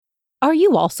Are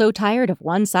you also tired of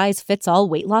one-size-fits-all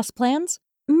weight loss plans?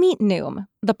 Meet Noom,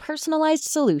 the personalized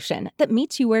solution that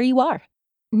meets you where you are.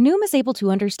 Noom is able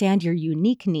to understand your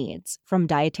unique needs, from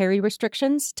dietary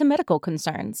restrictions to medical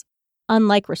concerns.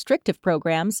 Unlike restrictive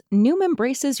programs, Noom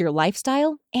embraces your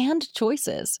lifestyle and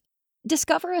choices.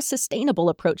 Discover a sustainable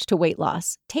approach to weight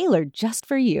loss, tailored just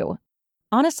for you.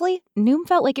 Honestly, Noom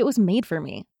felt like it was made for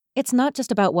me. It's not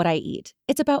just about what I eat,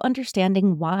 it's about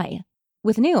understanding why.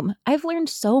 With Noom, I've learned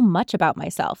so much about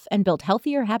myself and built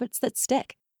healthier habits that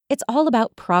stick. It's all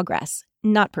about progress,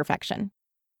 not perfection.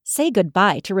 Say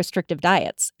goodbye to restrictive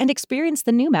diets and experience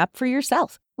the Noom app for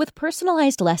yourself with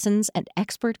personalized lessons and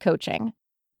expert coaching.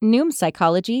 Noom's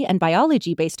psychology and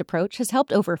biology-based approach has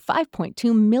helped over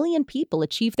 5.2 million people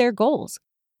achieve their goals.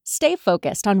 Stay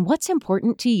focused on what's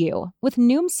important to you with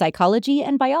Noom's psychology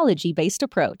and biology-based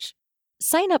approach.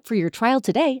 Sign up for your trial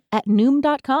today at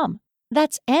Noom.com.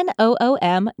 That's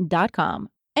Noom.com.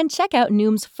 And check out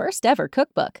Noom's first ever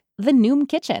cookbook, The Noom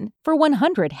Kitchen, for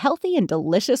 100 healthy and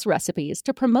delicious recipes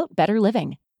to promote better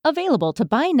living. Available to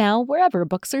buy now wherever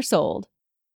books are sold.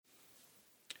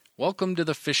 Welcome to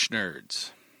the Fish Nerds.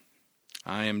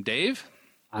 I am Dave.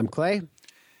 I'm Clay.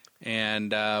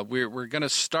 And we're going to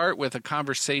start with a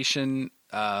conversation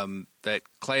that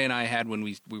Clay and I had when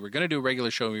we were going to do a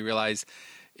regular show, and we realized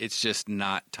it's just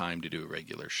not time to do a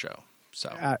regular show.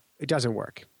 So it doesn't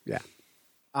work. Yeah.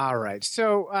 All right.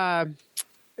 So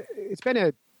it's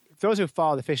been those who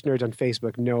follow the Fish Nerds on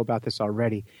Facebook know about this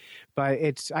already,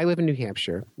 but I live in New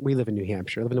Hampshire. We live in New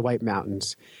Hampshire. I live in the White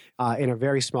Mountains in a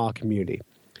very small community.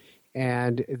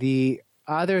 And the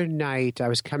other night I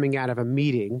was coming out of a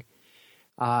meeting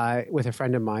with a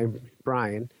friend of mine,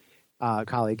 Brian,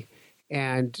 colleague,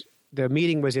 and the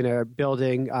meeting was in a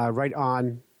building right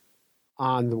on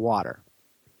the water.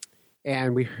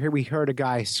 And we heard a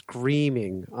guy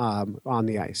screaming on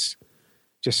the ice,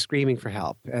 just screaming for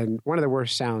help. And one of the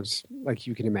worst sounds like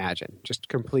you can imagine, just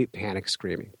complete panic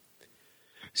screaming.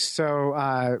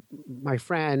 So my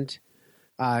friend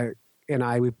and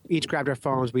I, we each grabbed our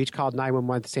phones. We each called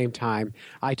 911 at the same time.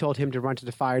 I told him to run to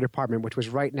the fire department, which was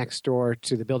right next door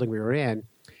to the building we were in.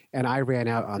 And I ran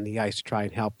out on the ice to try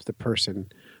and help the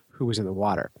person who was in the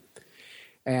water.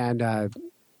 And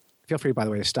feel free, by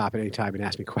the way, to stop at any time and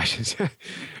ask me questions.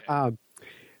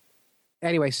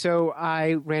 Anyway, so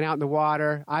I ran out in the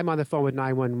water. I'm on the phone with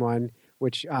 911,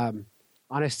 which on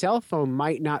a cell phone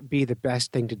might not be the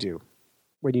best thing to do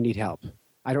when you need help.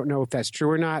 I don't know if that's true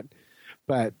or not,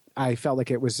 but I felt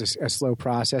like it was a slow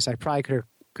process. I probably could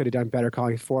have done better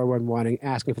calling 411 and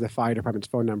asking for the fire department's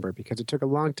phone number, because it took a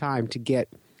long time to get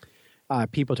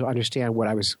people to understand where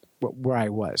I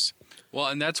was. Well,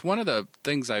 and that's one of the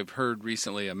things I've heard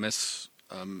recently, a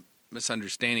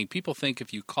misunderstanding. People think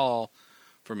if you call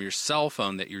from your cell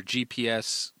phone that your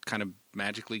GPS kind of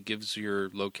magically gives your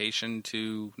location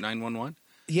to 911.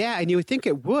 Yeah, and you would think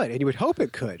it would, and you would hope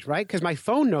it could, right? Because my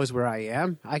phone knows where I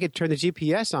am. I could turn the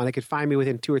GPS on. It could find me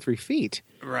within 2 or 3 feet.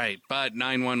 Right, but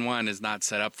 911 is not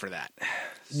set up for that.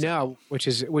 So. No, which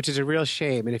is a real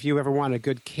shame. And if you ever want a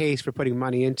good case for putting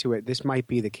money into it, this might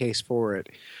be the case for it.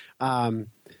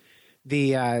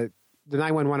 The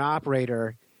 911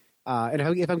 operator, and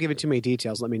if I'm giving too many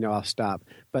details, let me know. I'll stop.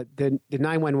 But the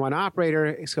 911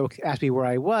 operator asked me where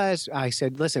I was. I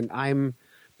said, listen, I'm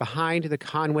behind the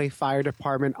Conway Fire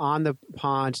Department on the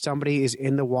pond. Somebody is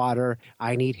in the water.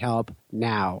 I need help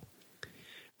now.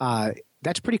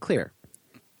 That's pretty clear.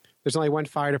 There's only one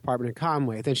fire department in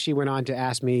Conway. Then she went on to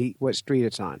ask me what street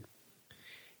it's on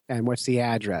and what's the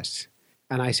address.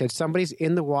 And I said, somebody's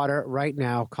in the water right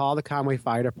now. Call the Conway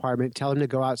Fire Department. Tell them to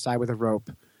go outside with a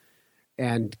rope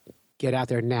and get out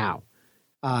there now.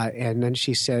 And then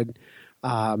she said,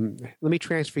 let me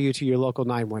transfer you to your local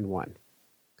 911.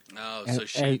 Oh,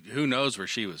 so who knows where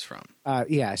she was from?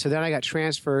 Yeah, so then I got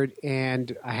transferred,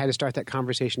 and I had to start that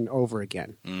conversation over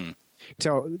again. Mm.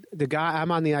 So the guy,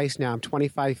 I'm on the ice now. I'm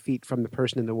 25 feet from the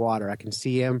person in the water. I can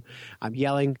see him. I'm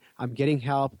yelling. I'm getting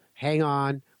help. Hang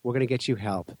on. We're going to get you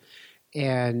help.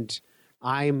 And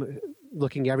I'm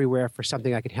looking everywhere for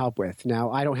something I can help with.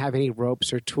 Now, I don't have any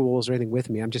ropes or tools or anything with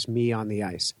me. I'm just me on the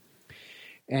ice.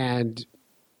 And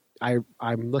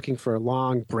I'm looking for a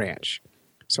long branch.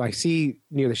 So I see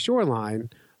near the shoreline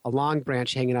a long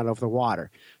branch hanging out over the water.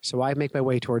 So I make my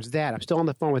way towards that. I'm still on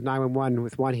the phone with 911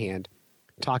 with one hand,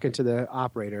 talking to the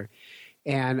operator,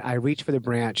 and I reach for the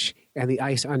branch, and the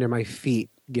ice under my feet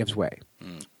gives way.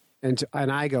 Mm.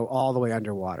 And I go all the way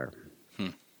underwater.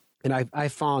 And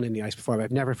I've fallen in the ice before, but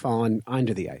I've never fallen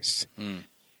under the ice. Mm.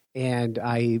 And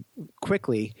I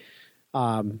quickly,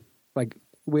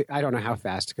 I don't know how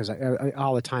fast because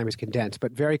all the time is condensed,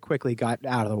 but very quickly got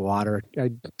out of the water.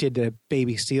 I did the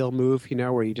baby seal move,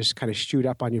 where you just kind of shoot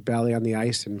up on your belly on the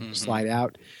ice and slide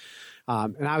out.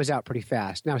 And I was out pretty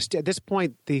fast. Now, at this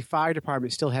point, the fire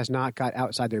department still has not got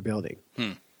outside their building.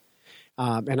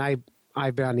 And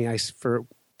I've been on the ice for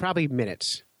probably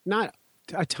minutes, not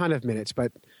a ton of minutes,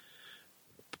 but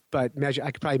I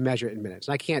could probably measure it in minutes.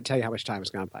 And I can't tell you how much time has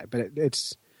gone by, but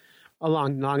it's a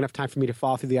long enough time for me to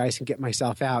fall through the ice and get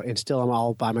myself out, and still I'm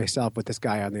all by myself with this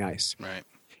guy on the ice. Right.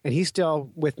 And he's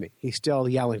still with me. He's still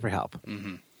yelling for help.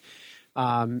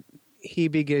 He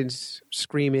begins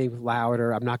screaming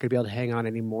louder. I'm not going to be able to hang on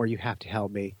anymore. You have to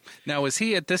help me. Now, was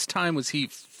he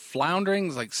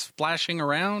floundering, like splashing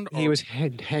around? He was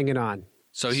hanging on.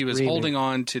 So he was holding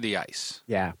on to the ice.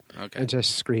 Yeah. Okay. And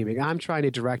just screaming. I'm trying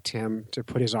to direct him to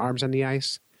put his arms on the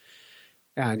ice.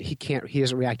 And he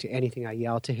doesn't react to anything I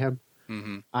yell to him.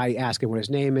 I ask him what his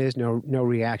name is. No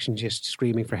reaction, just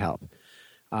screaming for help,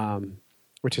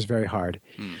 which is very hard.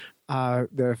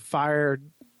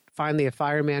 Finally, a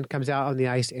fireman comes out on the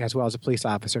ice as well as a police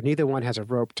officer. Neither one has a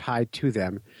rope tied to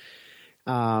them.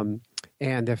 And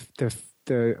the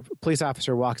police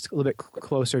officer walks a little bit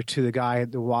closer to the guy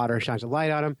in the water, shines a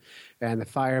light on him, and the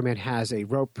fireman has a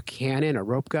rope cannon, a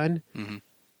rope gun.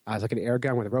 It's like an air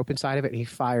gun with a rope inside of it, and he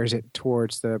fires it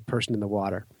towards the person in the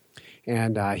water.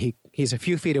 And he's a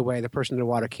few feet away. The person in the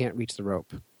water can't reach the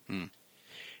rope. And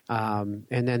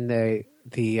then they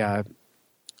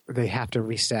have to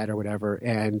reset or whatever.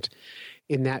 And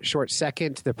in that short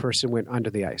second, the person went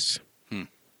under the ice.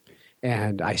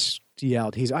 And I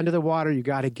yelled, "He's under the water. You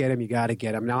got to get him. You got to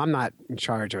get him." Now, I'm not in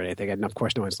charge or anything. And, of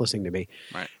course, no one's listening to me.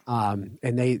 Right. And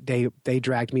they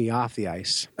dragged me off the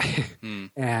ice.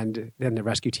 And then the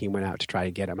rescue team went out to try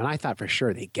to get him. And I thought for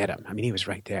sure they'd get him. I mean, he was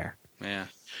right there. Yeah.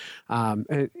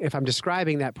 If I'm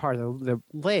describing that part of the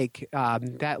lake,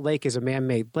 that lake is a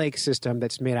man-made lake system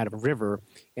that's made out of a river,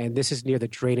 and this is near the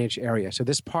drainage area. So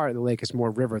this part of the lake is more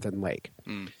river than lake.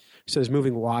 So there's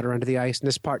moving water under the ice, and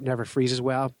this part never freezes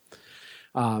well.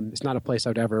 It's not a place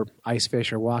I would ever ice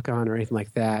fish or walk on or anything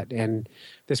like that. And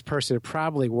this person had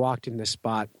probably walked in this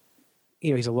spot.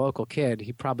 He's a local kid.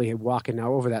 He probably had walked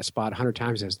over that spot 100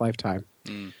 times in his lifetime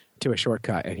to a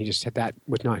shortcut, and he just said that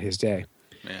was not his day.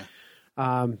 Yeah.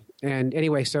 And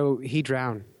anyway, so he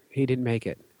drowned. He didn't make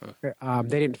it.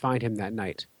 They didn't find him that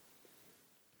night.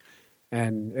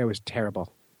 And it was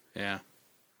terrible. Yeah.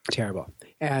 Terrible.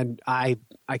 And I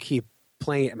keep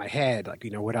playing it in my head, like,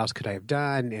 what else could I have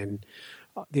done? And,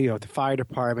 the fire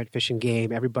department, Fish and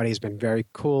Game, everybody's been very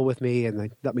cool with me, and they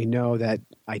let me know that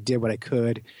I did what I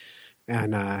could.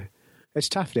 And it's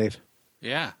tough, Dave.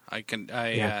 Yeah.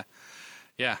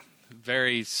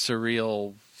 Very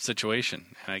surreal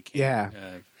situation. I can't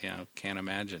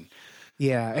imagine.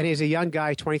 Yeah, and he's a young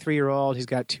guy, 23-year-old. He's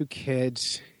got 2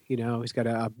 kids. He's got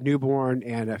a newborn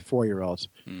and a 4-year-old.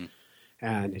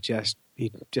 And it's just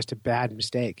a bad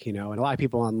mistake, And a lot of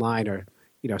people online are,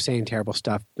 saying terrible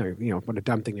stuff, or, what a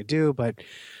dumb thing to do, but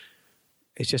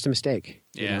it's just a mistake,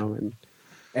 And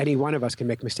any one of us can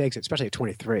make mistakes, especially at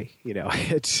 23,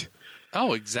 It's...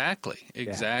 Oh, exactly.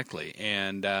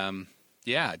 And...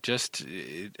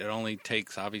 it only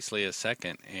takes obviously a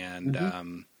second, and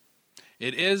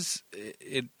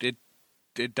it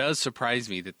does surprise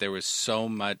me that there was so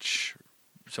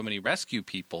many rescue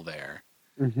people there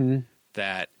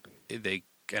that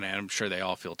and I'm sure they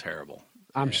all feel terrible.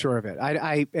 I'm sure of it.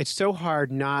 It's so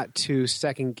hard not to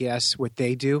second guess what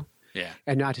they do,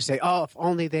 and not to say, "Oh, if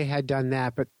only they had done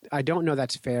that." But I don't know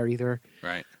that's fair either.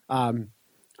 Right.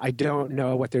 I don't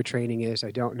know what their training is. I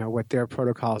don't know what their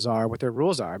protocols are, what their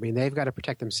rules are. I mean, they've got to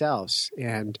protect themselves.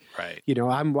 And,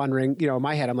 I'm wondering, in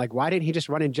my head, I'm like, why didn't he just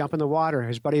run and jump in the water?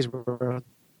 His buddies were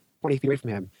 20 feet away from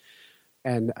him.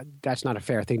 And that's not a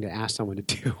fair thing to ask someone to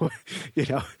do,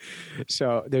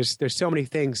 So there's so many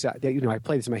things that, I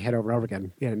play this in my head over and over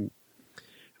again. And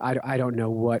I don't know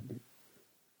what,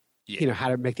 how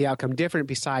to make the outcome different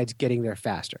besides getting there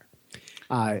faster.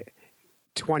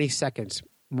 20 seconds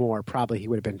more, probably he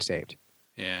would have been saved.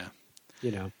 Yeah.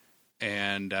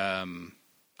 And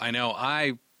I know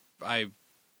I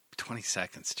 20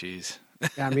 seconds, geez.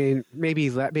 I mean, maybe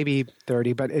 30,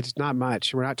 but it's not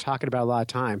much. We're not talking about a lot of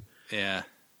time. Yeah.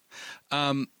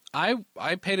 I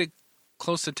paid a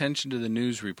close attention to the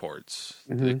news reports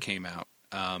that came out.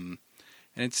 And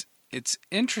it's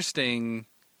interesting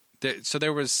that, so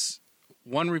there was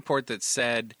one report that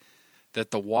said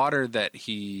that the water that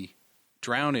he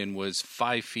drowned in was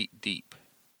 5 feet deep.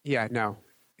 Yeah, no,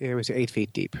 it was 8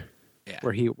 feet deep. Yeah,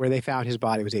 where they found his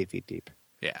body was 8 feet deep.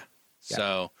 Yeah,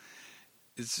 so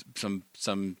it's some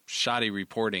shoddy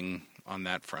reporting on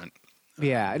that front.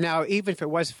 Yeah. Now, even if it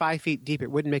was 5 feet deep, it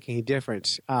wouldn't make any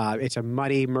difference. It's a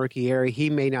muddy, murky area. He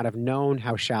may not have known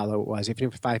how shallow it was, even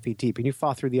if it's 5 feet deep. And you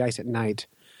fall through the ice at night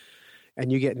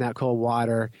and you get in that cold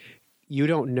water, you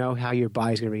don't know how your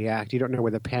body's going to react. You don't know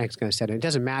where the panic's going to set in. It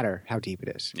doesn't matter how deep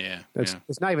it is. Yeah. It's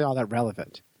not even all that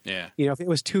relevant. Yeah. You know, if it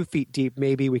was 2 feet deep,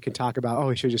 maybe we can talk about,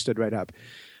 he should have just stood right up.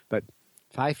 But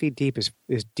 5 feet deep is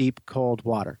deep, cold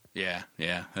water. Yeah.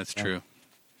 Yeah. That's true.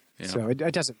 You know? So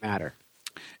it doesn't matter.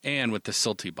 And with the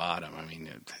silty bottom, I mean,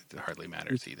 it hardly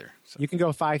matters either. So. You can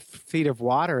go 5 feet of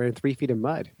water and 3 feet of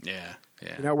mud. Yeah.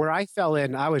 Yeah. You know, where I fell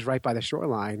in, I was right by the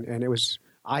shoreline, and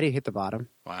I didn't hit the bottom.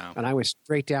 Wow. And I went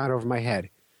straight down over my head.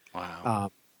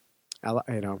 Wow.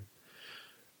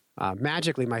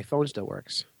 Magically, my phone still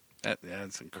works.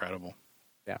 That's incredible.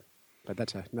 Yeah, but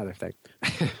that's another thing.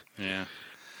 Yeah.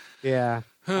 Yeah.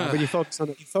 But you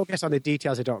focus on the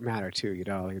details that don't matter too. You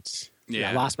know,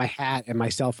 I lost my hat and my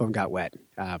cell phone got wet,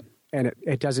 and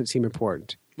it doesn't seem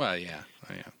important. Well, yeah.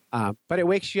 Oh, yeah. But it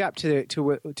wakes you up to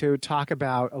talk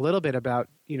about a little bit about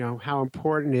how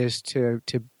important it is to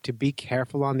be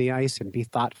careful on the ice and be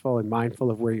thoughtful and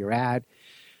mindful of where you're at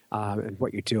and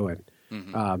what you're doing,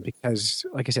 because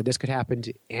like I said, this could happen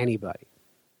to anybody.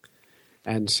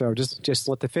 And so just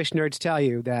let the fish nerds tell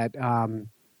you that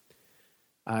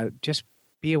just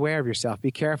be aware of yourself, be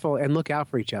careful, and look out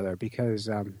for each other, because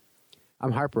I'm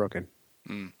heartbroken.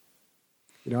 Mm.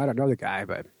 I don't know the guy,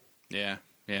 but yeah.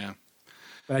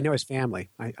 But I know his family.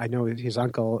 I know his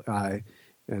uncle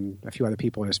and a few other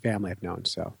people in his family I've known.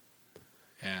 So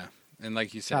yeah, and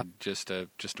like you said, just a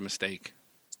mistake.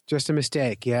 Just a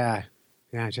mistake. Yeah,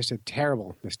 just a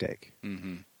terrible mistake.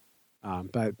 Mm-hmm.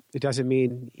 But it doesn't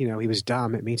mean he was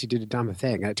dumb. It means he did a dumb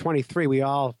thing. At 23, we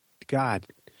all the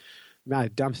amount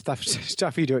of dumb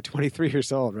stuff you do at 23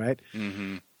 years old, right?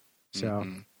 Mm-hmm. So,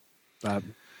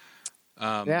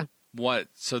 mm-hmm. Yeah.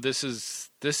 So this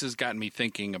has gotten me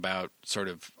thinking about sort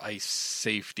of ice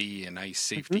safety and ice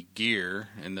safety gear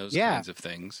and those kinds of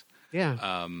things.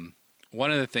 Yeah.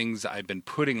 One of the things I've been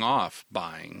putting off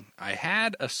buying, I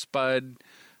had a Spud,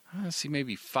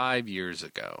 maybe 5 years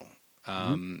ago.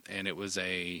 And it was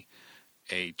a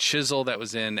chisel that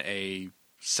was in a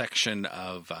section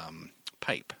of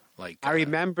pipe. I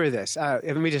remember this.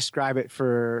 Let me describe it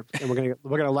and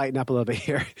we're gonna lighten up a little bit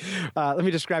here. Let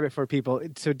me describe it for people.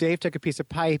 So Dave took a piece of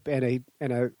pipe and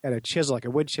a chisel, like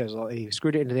a wood chisel, and he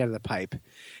screwed it into the end of the pipe.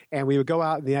 And we would go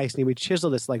out in the ice and he would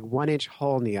chisel this 1-inch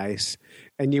hole in the ice.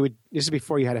 And this is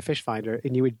before you had a fish finder,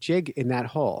 and you would jig in that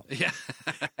hole. Yeah.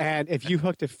 And if you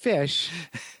hooked a fish,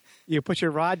 you put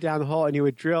your rod down the hole and you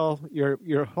would drill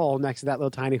your hole next to that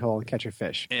little tiny hole and catch a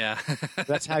fish. Yeah.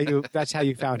 That's how you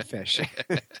found fish.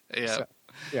 Yeah. So,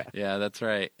 yeah. Yeah, that's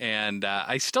right. And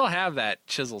I still have that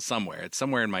chisel somewhere. It's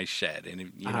somewhere in my shed,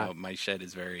 and my shed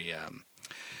is very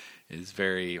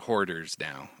hoarders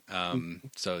now.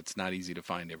 So it's not easy to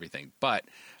find everything. But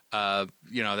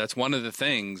that's one of the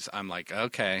things I'm like,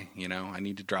 okay, I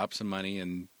need to drop some money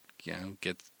and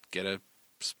get a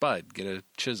Spud, get a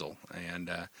chisel, and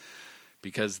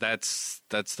because that's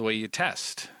the way you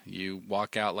test. You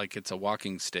walk out like it's a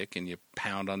walking stick and you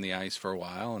pound on the ice for a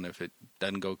while, and if it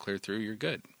doesn't go clear through, you're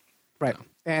good. Right. So.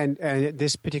 And at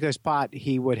this particular spot,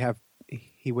 he would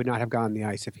not have gone on the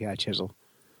ice if he had a chisel.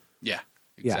 Yeah,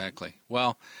 exactly. Yeah.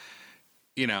 Well,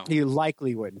 he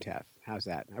likely wouldn't have. How's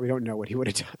that? We don't know what he would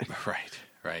have done.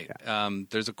 Right. Yeah.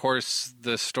 There's of course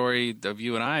the story of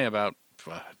you and I about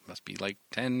it must be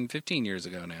 10, 15 years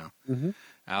ago now,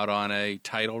 out on a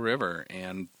tidal river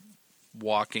and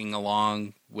walking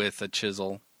along with a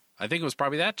chisel. I think it was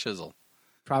probably that chisel.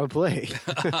 Probably.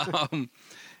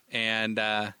 And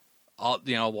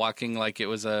walking like it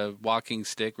was a walking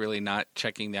stick, really not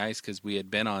checking the ice because we had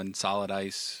been on solid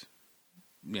ice,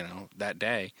 that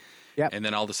day. Yeah. And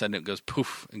then all of a sudden it goes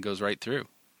poof and goes right through.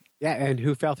 Yeah, and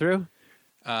who fell through?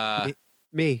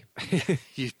 Me.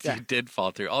 You did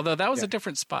fall through. Although that was a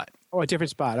different spot. Oh, a different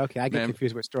spot. Okay, I get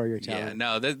confused what story you're telling. Yeah,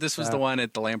 no, this was the one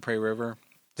at the Lamprey River.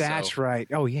 That's right.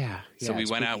 Oh, yeah. So we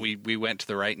went out. We went to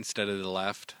the right instead of the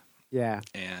left. Yeah.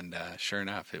 And sure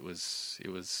enough, it was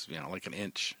like an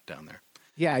inch down there.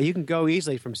 Yeah, you can go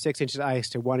easily from 6 inches of ice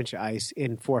to 1 inch of ice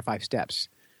in 4 or 5 steps.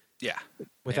 Yeah.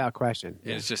 Without question.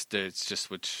 Yeah. It's just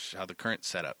how the current's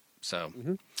set up. So.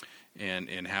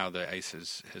 And how the ice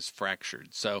has fractured.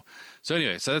 So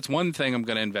anyway, that's one thing I'm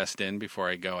going to invest in before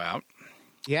I go out.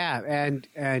 Yeah,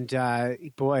 and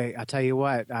boy, I'll tell you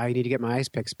what, I need to get my ice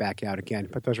picks back out again.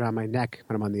 Put those around my neck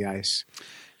when I'm on the ice.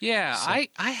 Yeah, so,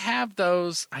 I have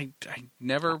those. I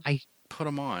never put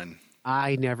them on.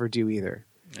 I never do either.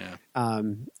 Yeah.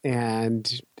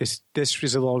 And this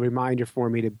is a little reminder for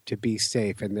me to be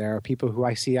safe. And there are people who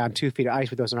I see on 2 feet of ice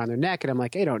with those around their neck, and I'm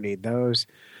like, they don't need those.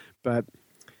 But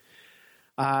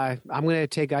I'm going to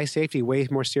take ice safety way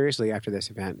more seriously after this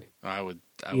event. I would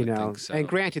know, think so. And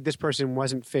granted, this person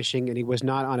wasn't fishing, and he was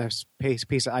not on a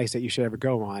piece of ice that you should ever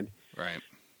go on. Right.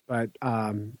 But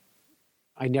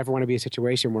I never want to be in a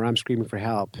situation where I'm screaming for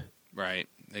help. Right.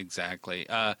 Exactly.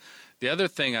 The other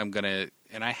thing I'm going to,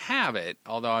 and I have it,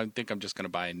 although I think I'm just going to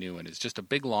buy a new one, is just a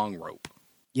big long rope.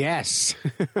 Yes.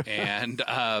 And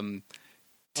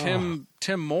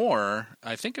Tim Moore,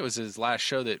 I think it was his last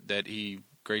show that he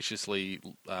graciously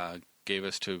gave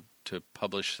us to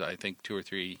publish, I think 2 or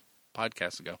 3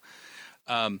 podcasts ago.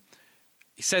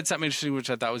 He said something interesting, which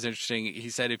I thought was interesting. He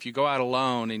said, if you go out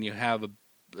alone and you have a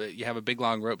big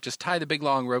long rope, just tie the big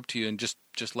long rope to you and just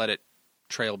let it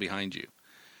trail behind you.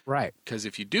 Right. Because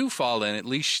if you do fall in, at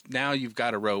least now you've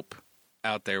got a rope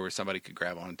out there where somebody could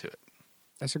grab onto it.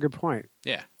 That's a good point.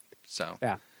 Yeah. So.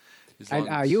 Yeah. And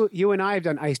as you and I have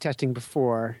done ice testing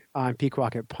before on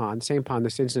Pequawket Pond, same pond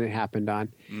this incident happened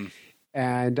on.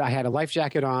 And I had a life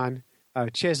jacket on,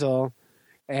 a chisel,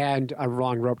 and a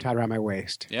long rope tied around my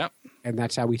waist. Yep. And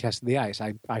that's how we tested the ice.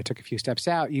 I took a few steps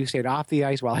out. You stayed off the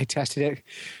ice while I tested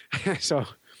it. So,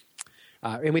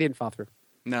 and we didn't fall through.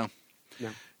 No.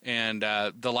 And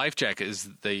the life jacket is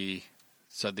the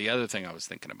other thing I was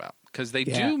thinking about, because they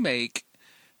do make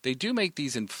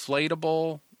these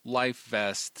inflatable life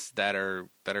vests that are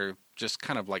just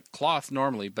kind of like cloth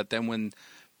normally, but then when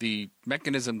the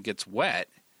mechanism gets wet,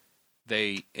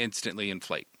 they instantly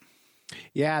inflate.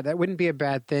 Yeah, that wouldn't be a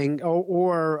bad thing.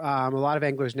 Or a lot of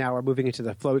anglers now are moving into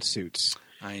the float suits.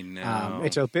 I know.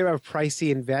 It's a bit of a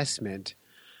pricey investment,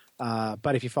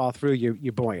 but if you fall through,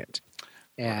 you're buoyant.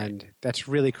 And that's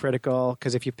really critical,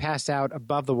 because if you pass out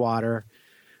above the water,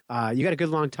 you got a good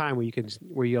long time where you can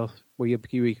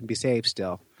be safe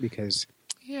still, because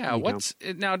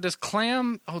now does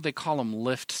Clam? Oh, they call them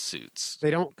lift suits. They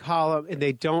don't call them, and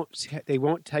they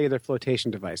won't tell you their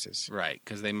flotation devices. Right,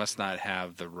 because they must not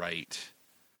have the right.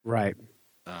 Right.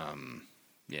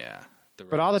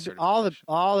 But all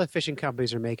the fishing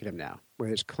companies are making them now,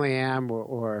 whether it's Clam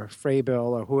or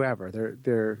Fraybill or whoever.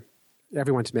 They're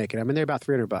everyone's making them, and they're about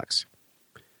 $300.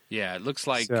 Yeah, it looks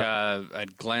like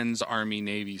at Glenn's Army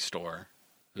Navy store.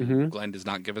 Glenn does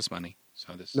not give us money,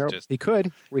 so this is just he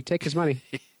could. We'd take his money.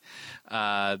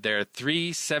 They're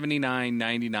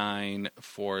 $379.99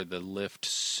 for the lift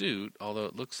suit, although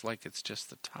it looks like it's just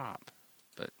the top,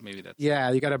 but maybe that's you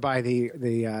got to buy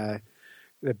the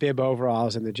bib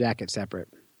overalls and the jacket separate.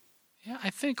 Yeah, I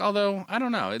think. Although I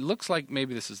don't know, it looks like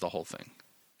maybe this is the whole thing.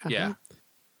 Yeah.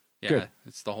 Yeah, good.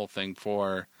 It's the whole thing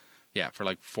for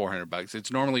like $400.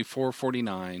 It's normally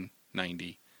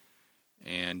 $449.90,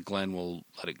 and Glenn will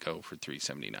let it go for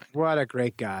 $379. What a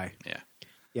great guy!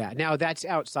 Yeah. Now that's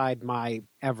outside my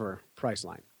ever price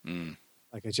line.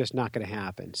 Like, it's just not going to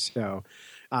happen. So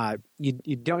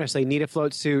you don't necessarily need a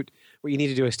float suit. What you need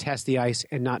to do is test the ice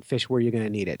and not fish where you're going to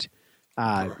need it.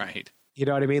 Right. You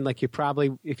know what I mean? Like, you probably,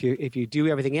 if you do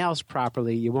everything else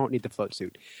properly, you won't need the float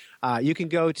suit. You can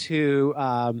go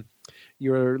to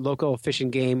your local Fish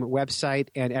and Game website,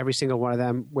 and every single one of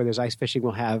them where there's ice fishing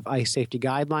will have ice safety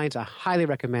guidelines. I highly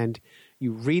recommend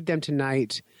you read them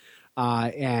tonight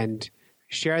and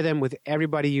share them with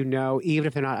everybody you know, even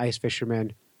if they're not ice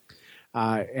fishermen,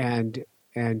 and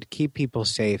keep people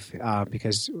safe,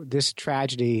 because this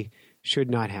tragedy should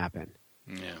not happen.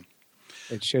 Yeah.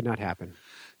 It should not happen.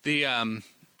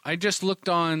 I just looked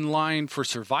online for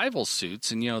survival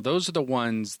suits, and those are the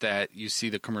ones that you see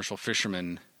the commercial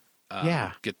fishermen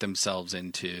get themselves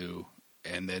into,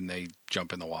 and then they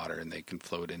jump in the water and they can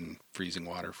float in freezing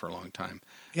water for a long time.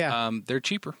 Yeah, they're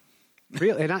cheaper.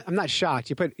 Really, and I'm not shocked.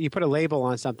 You put a label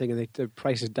on something, and the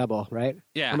price is double, right?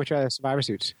 Yeah. How much are the survivor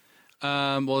suits?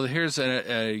 Well, here's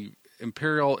a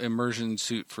Imperial immersion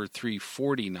suit for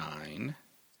 $349.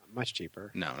 Much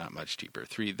cheaper. No, not much cheaper.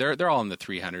 They're all in the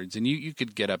 300s, and you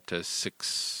could get up to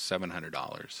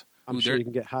 $600-700. I'm sure you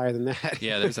can get higher than that.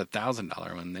 Yeah, there's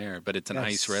 $1,000 one there, but it's an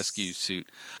ice rescue suit.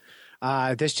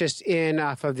 This just in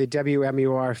off of the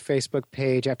WMUR Facebook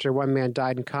page. After one man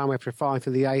died in Conway after falling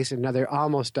through the ice, another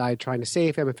almost died trying to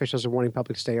save him. Officials are warning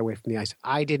public to stay away from the ice.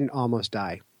 I didn't almost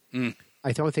die.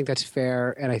 I don't think that's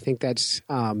fair, and I think that's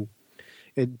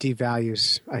it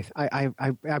devalues.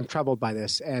 I'm troubled by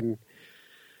this, and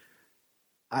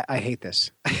I hate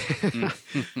this.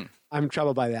 I'm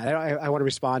troubled by that. I want to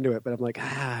respond to it, but I'm like,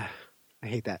 I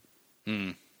hate that.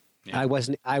 Yeah. I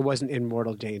wasn't in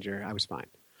mortal danger. I was fine.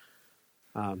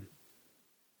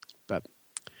 But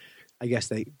I guess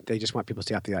they just want people to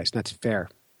stay off the ice, and that's fair.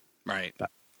 Right.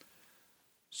 But.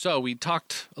 So we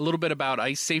talked a little bit about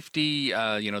ice safety,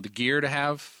 the gear to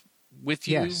have with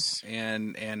you, Yes.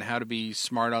 and how to be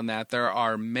smart on that. There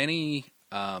are many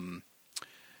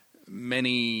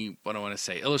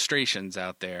illustrations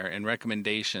out there and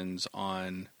recommendations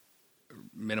on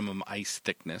minimum ice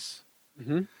thickness.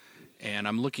 Mm-hmm. And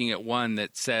I'm looking at one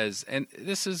that says, and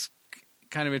this is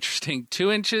kind of interesting,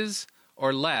 2 inches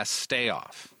or less, stay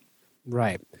off.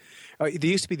 Right. There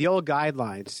used to be the old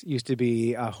guidelines. Used to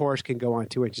be a horse can go on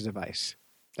 2 inches of ice.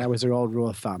 That was their old rule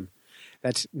of thumb.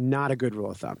 That's not a good rule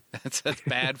of thumb. That's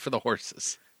bad for the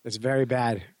horses. It's very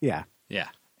bad. Yeah. Yeah.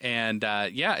 And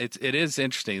it is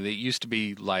interesting. It used to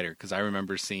be lighter because I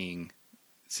remember seeing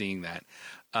that.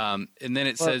 And then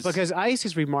it says because ice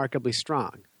is remarkably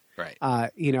strong. Right.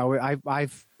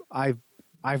 I've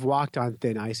walked on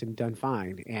thin ice and done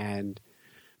fine.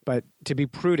 But to be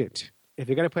prudent, if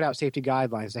you're going to put out safety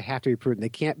guidelines, they have to be prudent. They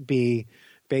can't be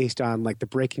based on like the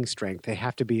braking strength. They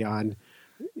have to be on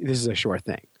this is a sure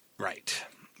thing. Right.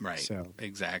 So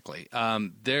exactly.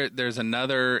 There's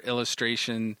another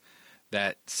illustration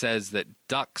that says that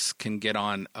ducks can get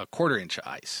on a 1/4 inch of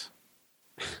ice.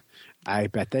 I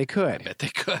bet they could. I bet they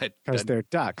could because they're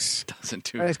ducks.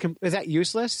 Doesn't do. Is that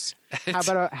useless?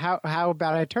 How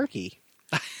about a turkey?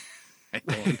 I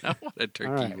don't know what a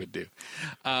turkey would do.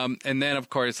 And then, of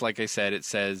course, like I said, it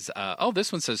says,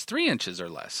 this one says 3 inches or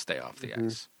less, stay off the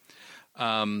ice.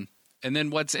 And then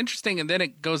what's interesting, and then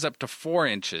it goes up to 4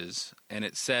 inches, and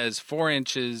it says 4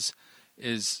 inches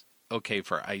is okay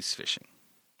for ice fishing.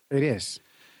 It is.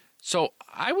 So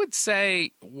I would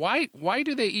say, why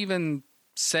do they even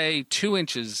say 2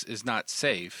 inches is not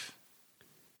safe,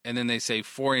 and then they say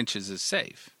 4 inches is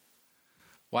safe?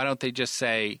 Why don't they just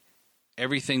say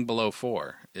everything below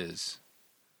 4 is?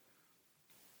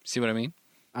 See what I mean?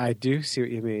 I do see what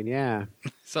you mean. Yeah.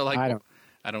 So I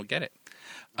don't get it.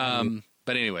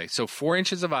 But anyway, so 4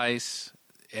 inches of ice,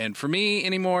 and for me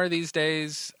anymore these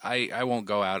days, I won't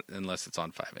go out unless it's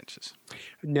on 5 inches.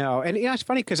 No, and it's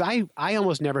funny because I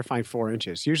almost never find 4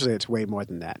 inches. Usually it's way more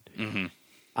than that. Mm-hmm.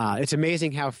 It's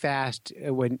amazing how fast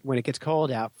when it gets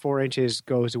cold out, 4 inches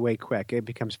goes away quick. It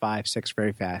becomes 5, 6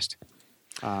 very fast.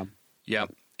 Yeah,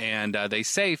 and they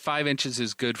say 5 inches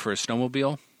is good for a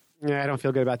snowmobile. Yeah, I don't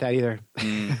feel good about that either.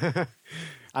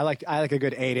 I like a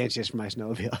good 8 inches for my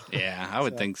snowmobile. Yeah, I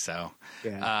would think so.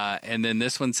 Yeah. And then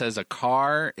this one says a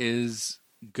car is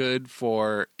good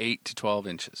for 8 to 12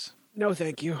 inches. No,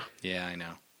 thank you. Yeah, I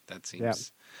know. That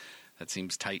seems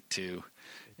tight too.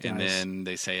 And does. then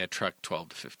they say a truck 12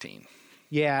 to 15.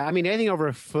 Yeah, I mean anything over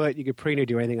a foot you could pretty near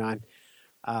do anything on.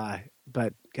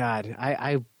 But God,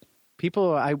 I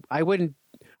wouldn't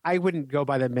go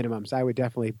by the minimums. I would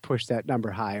definitely push that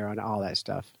number higher on all that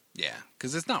stuff. Yeah,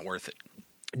 because it's not worth it.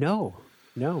 No.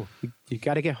 You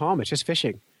got to get home. It's just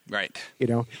fishing. Right.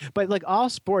 But like all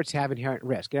sports have inherent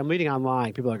risk. And I'm reading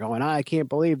online, people are going, I can't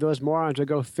believe those morons would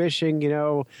go fishing,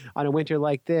 on a winter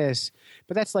like this.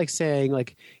 But that's like saying,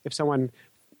 like, if someone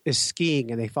is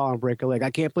skiing and they fall and break a leg,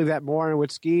 I can't believe that moron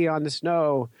would ski on the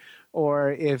snow.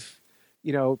 Or if,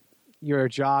 you're a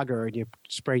jogger and you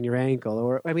sprain your ankle,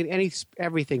 or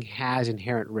everything has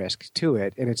inherent risk to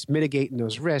it, and it's mitigating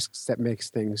those risks that makes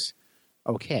things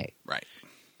okay. Right.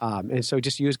 And so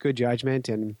just use good judgment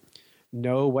and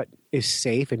know what is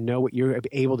safe and know what you're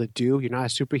able to do. You're not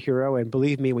a superhero, and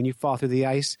believe me, when you fall through the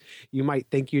ice, you might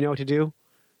think you know what to do.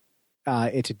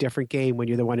 It's a different game when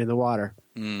you're the one in the water.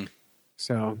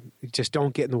 So just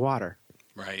don't get in the water.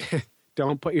 Right.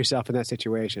 Don't put yourself in that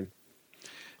situation.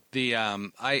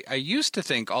 I used to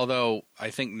think, although I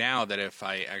think now that if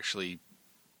I actually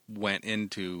went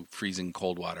into freezing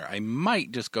cold water, I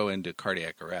might just go into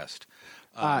cardiac arrest.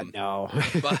 No.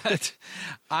 But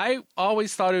I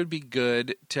always thought it would be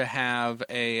good to have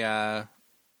a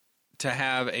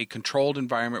controlled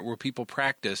environment where people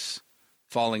practice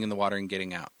falling in the water and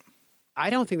getting out. I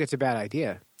don't think that's a bad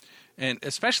idea. And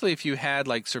especially if you had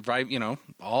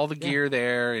all the gear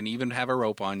there and even have a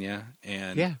rope on you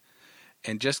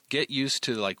and just get used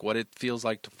to like what it feels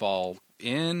like to fall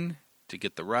in, to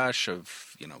get the rush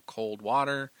of, cold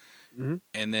water,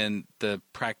 and then the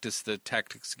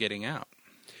tactics getting out.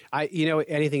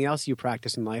 Anything else you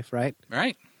practice in life, right?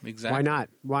 Right. Exactly.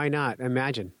 Why not?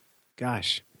 Imagine.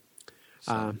 Gosh.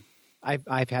 So,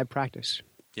 I've had practice.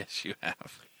 Yes, you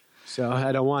have. So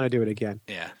I don't want to do it again.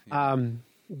 Yeah.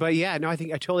 But yeah, no, I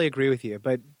think I totally agree with you.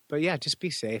 But yeah, just be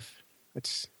safe.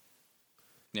 That's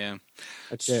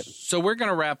it. So we're going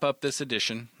to wrap up this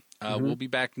edition. We'll be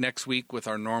back next week with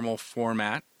our normal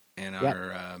format and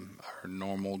our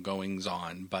normal goings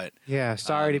on. But yeah,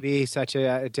 sorry to be such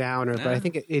a downer, but I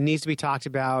think it needs to be talked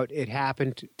about. It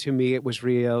happened to me. It was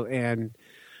real, and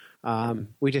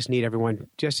We just need everyone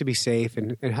just to be safe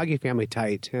and hug your family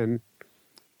tight and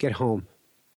get home.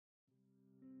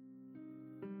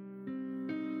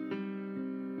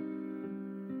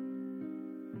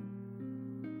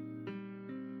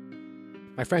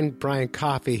 My friend Brian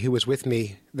Coffey, who was with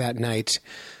me that night,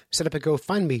 set up a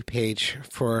GoFundMe page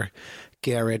for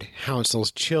Garrett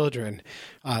Hounsel's children.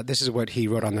 This is what he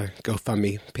wrote on the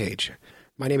GoFundMe page.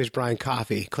 My name is Brian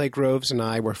Coffey. Clay Groves and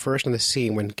I were first on the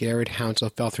scene when Garrett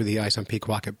Hounsel fell through the ice on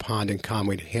Pequawket Pond in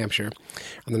Conway, New Hampshire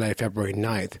on the night of February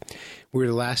 9th. We were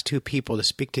the last two people to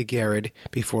speak to Garrett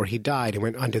before he died and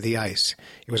went under the ice.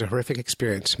 It was a horrific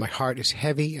experience. My heart is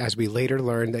heavy as we later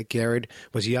learned that Garrett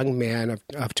was a young man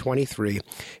of 23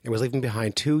 and was leaving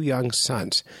behind two young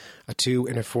sons, a 2-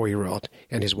 and a 4-year-old,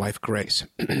 and his wife, Grace.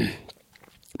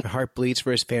 My heart bleeds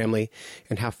for his family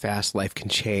and how fast life can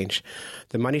change.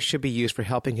 The money should be used for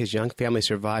helping his young family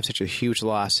survive such a huge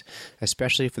loss,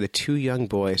 especially for the two young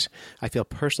boys. I feel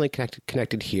personally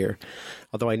connected here.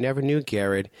 Although I never knew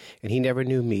Garrett and he never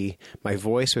knew me, my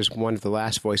voice was one of the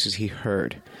last voices he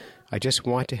heard. I just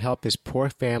want to help his poor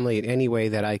family in any way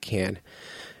that I can.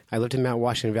 I lived in Mount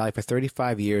Washington Valley for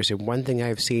 35 years, and one thing I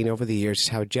have seen over the years is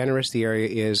how generous the area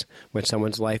is when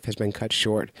someone's life has been cut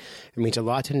short. It means a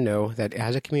lot to know that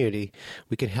as a community,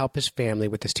 we can help his family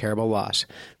with this terrible loss.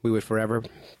 We would forever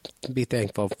be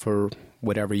thankful for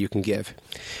whatever you can give.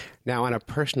 Now, on a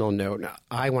personal note,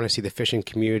 I want to see the fishing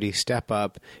community step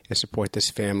up and support this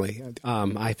family.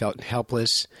 I felt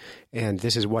helpless, and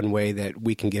this is one way that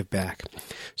we can give back.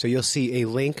 So you'll see a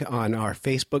link on our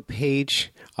Facebook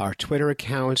page, our Twitter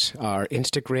accounts, our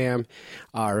Instagram,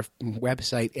 our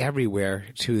website, everywhere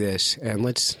to this, and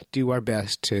let's do our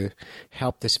best to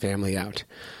help this family out.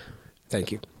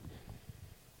 Thank you.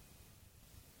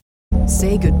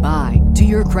 Say goodbye to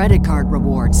your credit card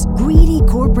rewards. Greedy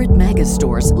corporate mega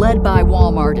stores, led by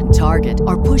Walmart and Target,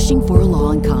 are pushing for a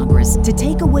law in Congress to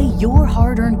take away your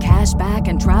hard-earned cash back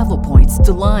and travel points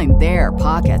to line their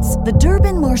pockets. The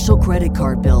Durbin-Marshall credit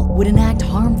card bill would enact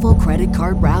harmful credit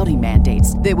card routing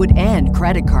mandates that would end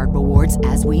credit card rewards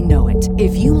as we know it.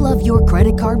 If you love your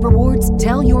credit card rewards,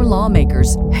 tell your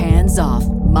lawmakers, hands off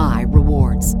my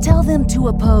rewards. Tell them to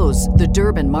oppose the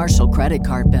Durbin-Marshall credit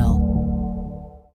card bill.